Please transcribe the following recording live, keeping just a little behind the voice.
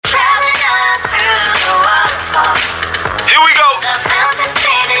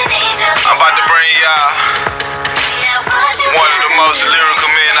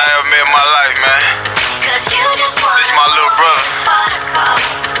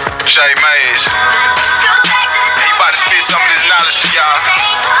J Mays. He about to spit some of this knowledge to y'all.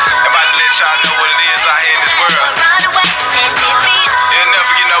 He about to let y'all know what it is out here in this world. You'll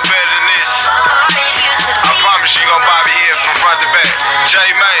never get no better than this. I promise you gon' bob your head from front to back. J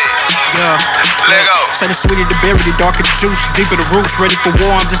Mays. Let go. Say the sweeter the berry, the darker the juice. Deeper the roots, ready for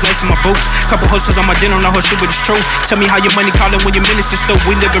war, I'm just lacing my boots. Couple hustles on my den, on no hustle, but it's true. Tell me how your money calling when your minutes is through.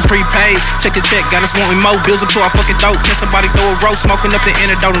 We living prepaid, check the check, got us wanting more. Bills up to our fucking throat, can somebody throw a roast? Smoking up the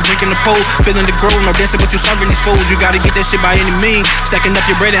antidote and drinking the pool. Feeling the groove, no dancing, but you serving these fools. You gotta get that shit by any means. Stacking up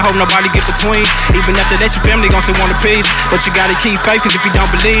your bread and hope nobody get between. Even after that, your family gon' still want a piece. But you gotta keep faith, cause if you don't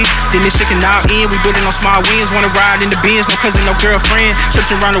believe, then this shit can all end. We building on small wins, wanna ride in the Benz, no cousin, no girlfriend.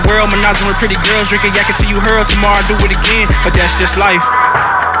 Trips around the world, menaging with pretty girls, drinking yak until you hurl. Tomorrow I do it again, but that's just life.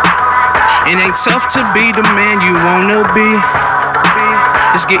 It ain't tough to be the man you wanna be.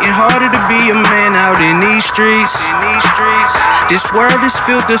 It's getting harder to be a man out in these streets. This world is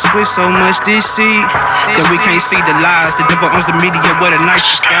filled us with so much deceit that we can't see the lies. The devil owns the media, what a nice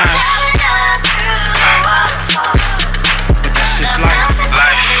disguise. But that's just life.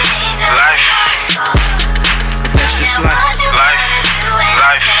 Life. That's just life. Life.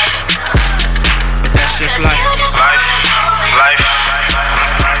 But that's just life. Life.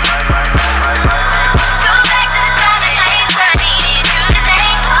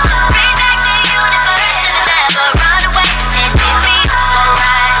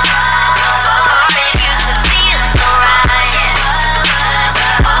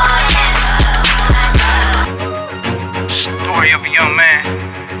 Story of a young man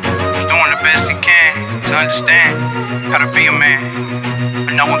who's doing the best he can to understand how to be a man,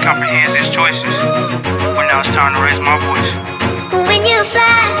 but no one comprehends his choices. But now it's time to raise my voice. When you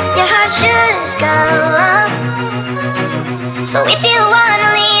fly, your heart should go up. So if you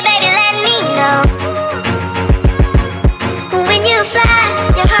wanna leave, baby, let me know. When you fly,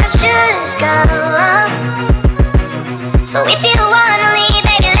 your heart should go up. So if you wanna leave,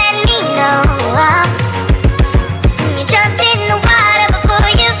 baby, let me know. You jumped in the water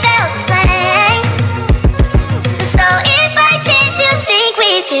before you felt the flames. So if by chance you think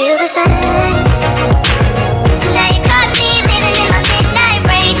we feel the same, so now you caught me living in my midnight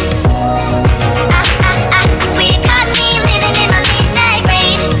rage. I swear you caught me living in my midnight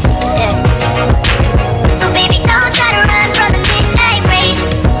rage. Yeah. So baby, don't try to run from the midnight rage.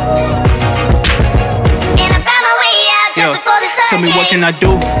 And I found my way out just before the sun Tell me what came. can I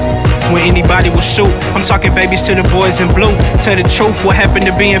do when anybody will shoot? I'm talking babies to the boys in blue. Tell the truth, what happened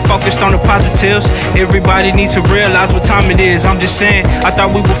to being focused on the positives? Everybody needs to realize what time it is. I'm just saying, I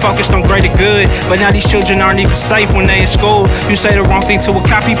thought we were focused on greater good, but now these children aren't even safe when they in school. You say the wrong thing to a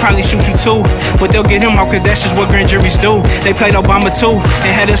cop, he probably shoot you too, but they'll get him off cause that's just what grand juries do. They played Obama too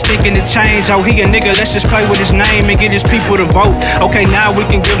and had us thinking to change. Oh, he a nigga, let's just play with his name and get his people to vote. Okay, now we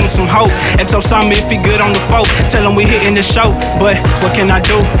can give him some hope. Exo Sama if he good on the folk, tell him we hitting the show. But what can I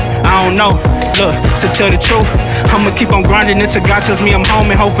do? I don't know. Look, to tell the truth, I'ma keep on grinding until God tells me I'm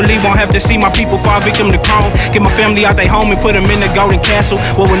home, and hopefully won't have to see my people fall victim to chrome. Get my family out they home and put them in the golden castle,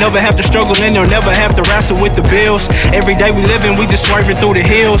 where we'll never have to struggle and they'll never have to wrestle with the bills. Every day we living, we just swerving through the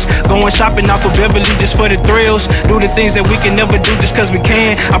hills, going shopping off of Beverly just for the thrills. Do the things that we can never do just cause we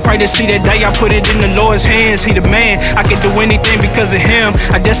can. I pray to see that day, I put it in the Lord's hands. He the man, I can do anything because of him.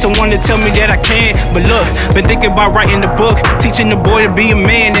 I just someone to tell me that I can. But look, been thinking about writing the book, teaching the boy to be a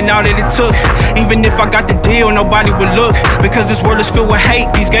man and all that it took. Even if I got the deal, nobody would look, because this world is filled with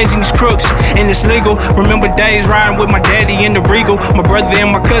hate, these gays and these crooks, and it's legal. Remember days riding with my daddy in the Regal, my brother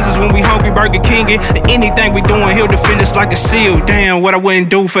and my cousins when we hungry Burger King it. And anything we doing, he'll defend us like a seal. Damn, what I wouldn't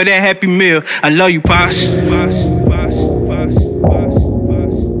do for that Happy Meal. I love you, Pops.